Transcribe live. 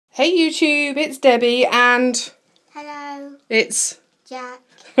Hey YouTube, it's Debbie and hello, it's Jack.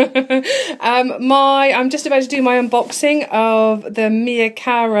 I'm just about to do my unboxing of the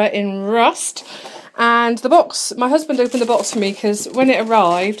Cara in rust, and the box. My husband opened the box for me because when it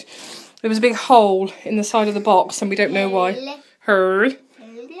arrived, there was a big hole in the side of the box, and we don't know why.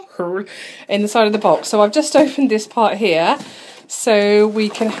 In the side of the box. So I've just opened this part here, so we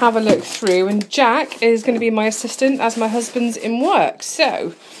can have a look through. And Jack is going to be my assistant as my husband's in work.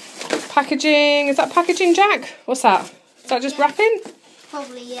 So. Packaging, is that packaging, Jack? What's that? Is that just wrapping?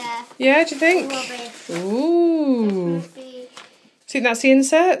 Probably, yeah. Yeah, do you think? Probably. Ooh. Must be. Think that's the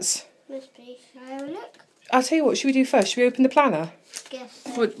inserts? Must be. Shall I have a look? I'll tell you what, should we do first? Should we open the planner? Guess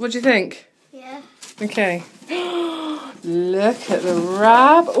so. What do you think? Yeah. Okay. Look at the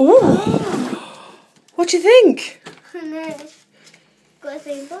wrap. Ooh. What do you think? I know. Got the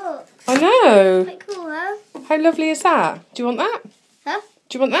same box. I know. Quite cool, huh? How lovely is that? Do you want that? Huh?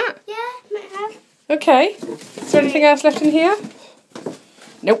 Do you want that? Yeah, might have. Okay. Is there anything else left in here?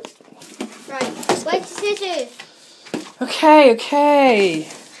 Nope. Right. Where's the scissors? Okay.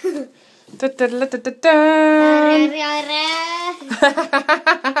 Da, da, da, da, da, da.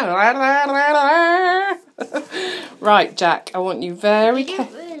 Right, Jack, I want you very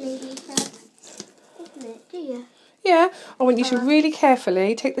carefully. Really need that, isn't it? Do you? Yeah, I want you to really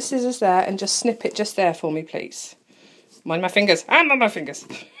carefully take the scissors there and just snip it just there for me, please. Mind my fingers. I'm on my fingers.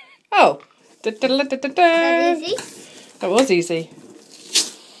 Oh. Da, da, da, da, da, da. That easy? That was easy.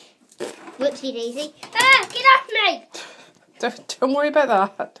 Whoopsie daisy. Ah, get off me! Don't worry about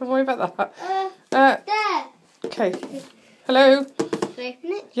that. Don't worry about that. There. Okay. Hello. Can I open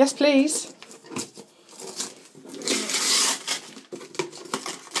it? Yes, please.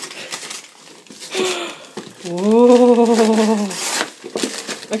 Whoa.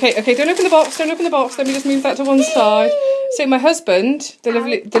 Okay, don't open the box, don't open the box. Let me just move that to one side. So my husband,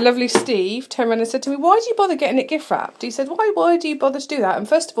 the lovely Steve, turned around and said to me, why do you bother getting it gift wrapped? He said, why do you bother to do that? And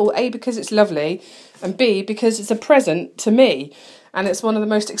first of all, A, because it's lovely, and B, because it's a present to me. And it's one of the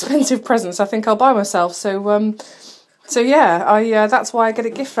most expensive presents I think I'll buy myself. So yeah, that's why I get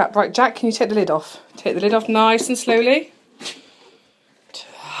it gift wrapped. Right, Jack, can you take the lid off? Take the lid off nice and slowly.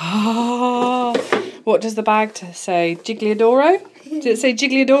 What does the bag say? Gigliadoro? Does it say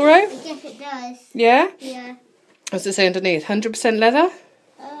Gigliadoro? I guess it does. Yeah? Yeah. What does it say underneath? 100% leather?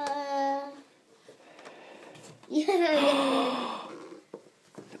 Yeah.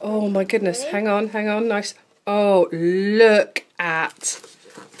 Oh my goodness, hang on, nice. Oh, look at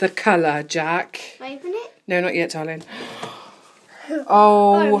the colour, Jack. Open it? No, not yet, darling.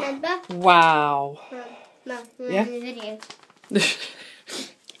 Oh, remember. wow. No, Yeah? the video.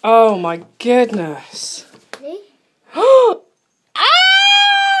 Oh my goodness. See?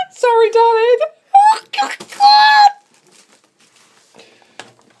 Sorry, darling. Oh, God.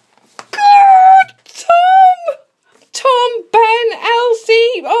 God, Tom, Ben,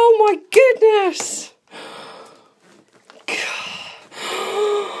 Elsie. Oh my goodness.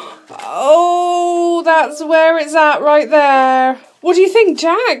 Oh, that's where it's at right there. What do you think,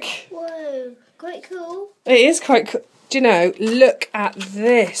 Jack? Whoa, quite cool. It is quite cool. Do you know, look at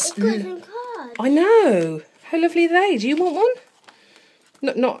this. It's got some cards. I know. How lovely are they? Do you want one?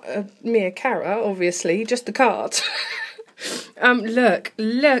 Not Cara, obviously, just the cards. Look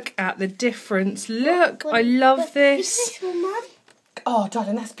at the difference. Look, I love this. Is this one, Mum? Oh,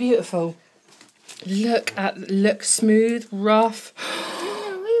 darling, that's beautiful. Look smooth, rough.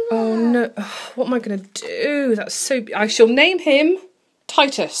 Oh no, what am I going to do? That's so. I shall name him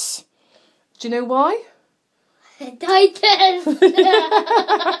Titus. Do you know why? Titus.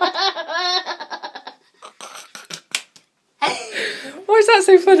 Why is that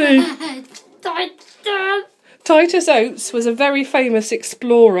so funny? Titus. Titus Oates was a very famous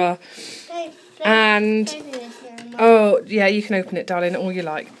explorer. And oh yeah, you can open it, darling, all you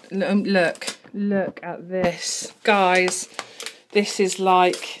like. Look at this, guys. This is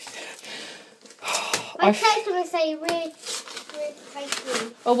like. I text them and say really thank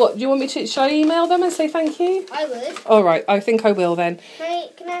you. Oh, what do you want me to? Shall I email them and say thank you? I would. All right, I think I will then.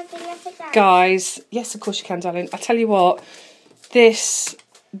 Can I have the message down? Guys, yes, of course you can, darling. I tell you what, this.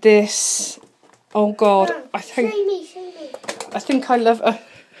 Oh God, Mum, I think. Show me. I think I love.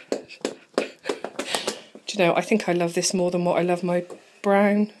 Do you know? I think I love this more than what I love my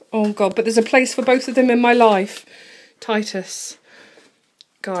brown. Oh God, but there's a place for both of them in my life. Titus,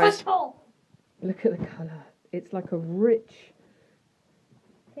 guys, look at the colour. It's like a rich.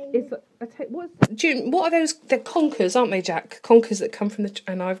 It's like, what are those? They're conkers, aren't they, Jack? Conkers that come from the.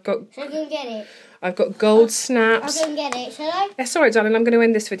 And I've got. So go and get it. I've got gold snaps. I'll go and get it, shall I? That's all right, darling. I'm going to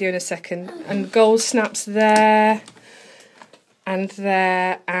end this video in a second. And gold snaps there. and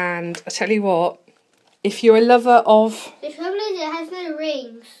there. And I tell you what, if you're a lover of... The trouble is it has no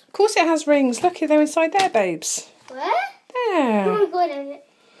rings. Of course it has rings. Look, they're inside there, babes. Where? There. Oh my god.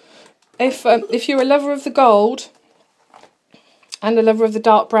 If you're a lover of the gold and a lover of the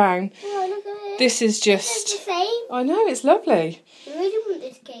dark brown, Oh, look at it. this is just... It's the same. I know, it's lovely. I really want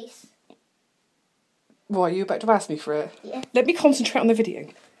this case. Why, are you about to ask me for it? Yeah. Let me concentrate on the video.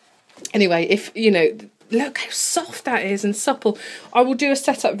 Anyway, if, you know, look how soft that is and supple. I will do a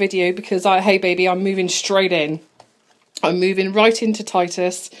setup video because, hey baby, I'm moving straight in. I'm moving right into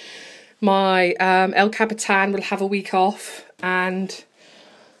Titus. My El Capitan will have a week off, and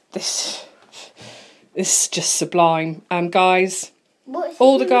this is just sublime. Guys, What's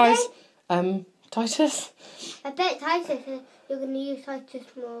all his the name guys, again? Titus. I bet Titus, you're going to use Titus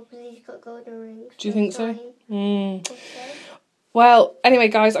more because he's got golden rings. Do you think so? Okay. Well, anyway,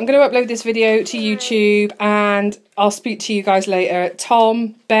 guys, I'm going to upload this video to YouTube, and I'll speak to you guys later.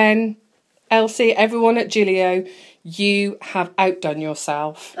 Tom, Ben, Elsie, everyone at Gillio, you have outdone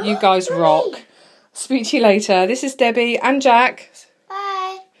yourself. You guys rock. Speak to you later. This is Debbie and Jack.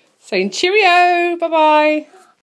 Bye. Saying cheerio. Bye-bye.